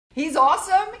He's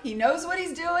awesome. He knows what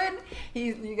he's doing.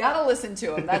 You got to listen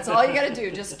to him. That's all you got to do.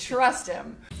 Just trust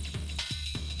him.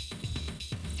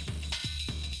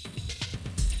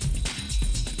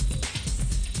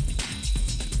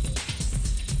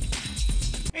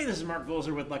 Hey, this is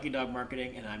𝗦𝗽𝗻 with 𝗦𝗽𝗲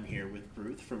Marketing, and I'm here with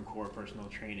Ruth from Core Personal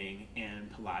Training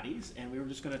and Pilates, and we were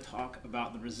just going to talk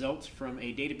about the results from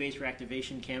a database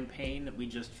reactivation campaign that we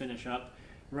just finished up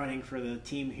running for the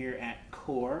team here at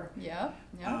Core. Yeah.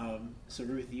 So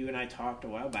Ruth, you and I talked a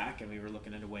while back, and we were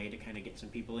looking at a way to kind of get some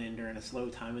people in during a slow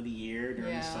time of the year,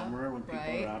 during the summer when people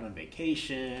are out on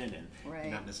vacation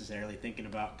and not necessarily thinking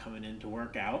about coming in to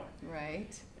work out.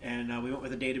 Right. And we went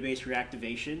with a database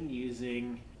reactivation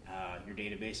using your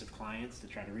database of clients to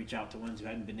try to reach out to ones who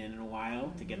hadn't been in a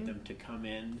while, to get them to come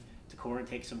in to Core and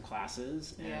take some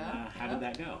classes. And how did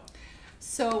that go?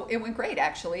 So it went great,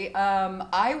 actually.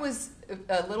 I was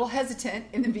a little hesitant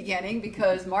in the beginning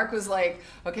because Mark was like,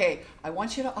 okay, I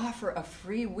want you to offer a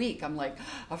free week. I'm like,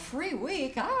 a free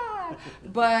week?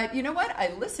 But you know what?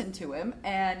 I listened to him,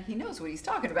 and he knows what he's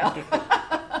talking about.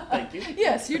 Thank you.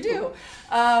 Yes, you do.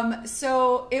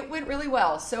 So it went really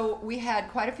well. So we had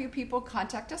quite a few people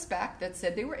contact us back that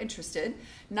said they were interested.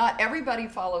 Not everybody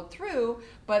followed through,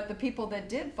 but the people that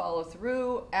did follow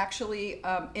through actually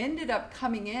ended up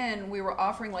coming in. We were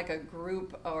offering like a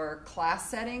group or class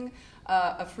setting,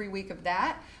 a free week of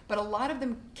that, but a lot of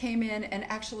them came in and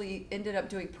actually ended up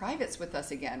doing privates with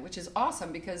us again, which is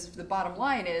awesome because the bottom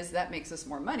line is that makes us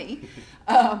more money,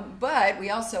 but we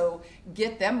also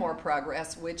get them more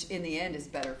progress, which in the end is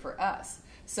better for us.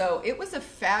 So it was a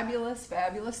fabulous,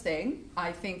 fabulous thing.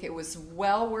 I think it was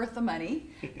well worth the money,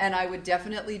 and I would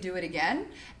definitely do it again,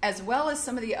 as well as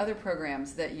some of the other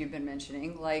programs that you've been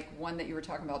mentioning, like one that you were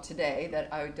talking about today that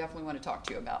I would definitely want to talk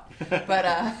to you about.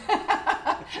 But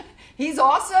he's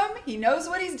awesome. He knows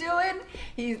what he's doing.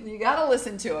 You got to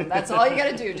listen to him. That's all you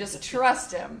got to do. Just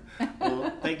trust him. Well,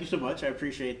 thank you so much. I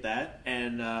appreciate that.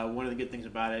 And one of the good things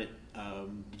about it,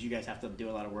 did you guys have to do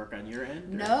a lot of work on your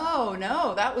end? Or?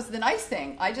 No, that was the nice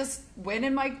thing. I just went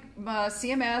in my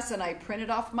CMS and I printed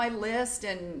off my list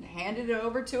and handed it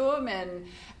over to them, and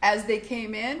as they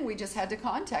came in, we just had to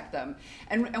contact them.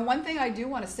 And one thing I do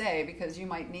want to say, because you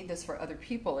might need this for other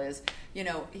people, is, you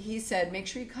know, he said make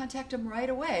sure you contact them right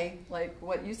away, like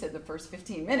what you said, the first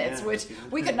 15 minutes, which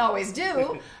we couldn't always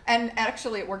do, and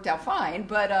actually it worked out fine,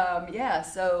 but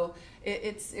so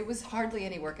it was hardly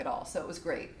any work at all, so it was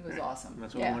great. It was awesome.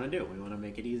 That's what we want to do. We want to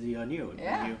make it easy on you.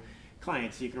 You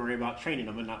clients, so you can worry about training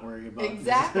them and not worry about getting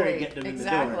them in the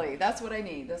door. That's what I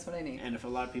need. And if a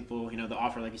lot of people, you know, the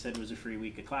offer, like you said, was a free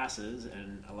week of classes,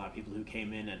 and a lot of people who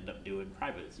came in ended up doing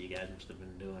privates. You guys must have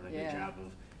been doing a good job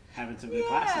of having some good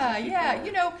classes.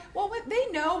 You know, well, they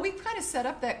know, we've kind of set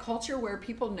up that culture where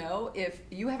people know if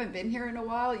you haven't been here in a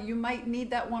while, you might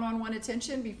need that one-on-one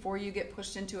attention before you get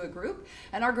pushed into a group.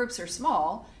 And our groups are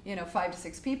small, you know, 5 to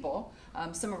 6 people.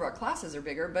 Some of our classes are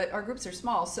bigger, but our groups are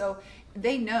small. So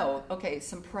they know, okay,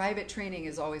 some private training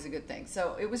is always a good thing.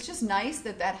 So it was just nice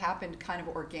that happened kind of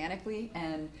organically,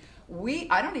 and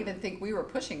I don't even think we were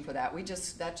pushing for that.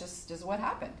 That just is what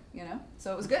happened, you know?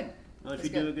 So it was good. Well, if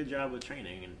you do a good job with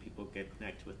training and people get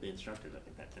connect with the instructors, I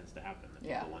think that tends to happen. That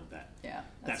people want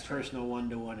that personal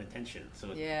one-to-one attention. So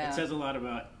it says a lot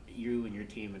about you and your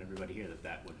team and everybody here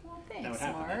that would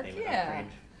happen. Mark. That they would upgrade.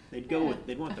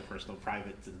 They'd want the personal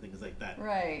privates and things like that.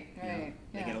 Right. They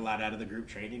get a lot out of the group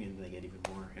training, and they get even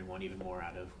more and want even more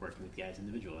out of working with guys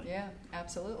individually. Yeah,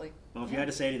 absolutely. Well, if you had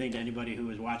to say anything to anybody who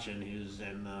was watching, who's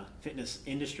in the fitness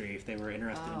industry, if they were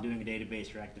interested in doing a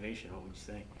database reactivation, what would you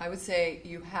say? I would say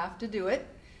you have to do it,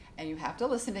 and you have to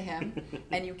listen to him,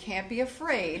 and you can't be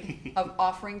afraid of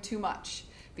offering too much,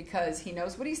 because he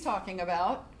knows what he's talking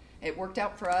about. It worked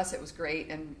out for us. It was great,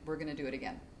 and we're going to do it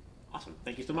again. Awesome.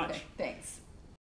 Thank you so much. Okay, thanks.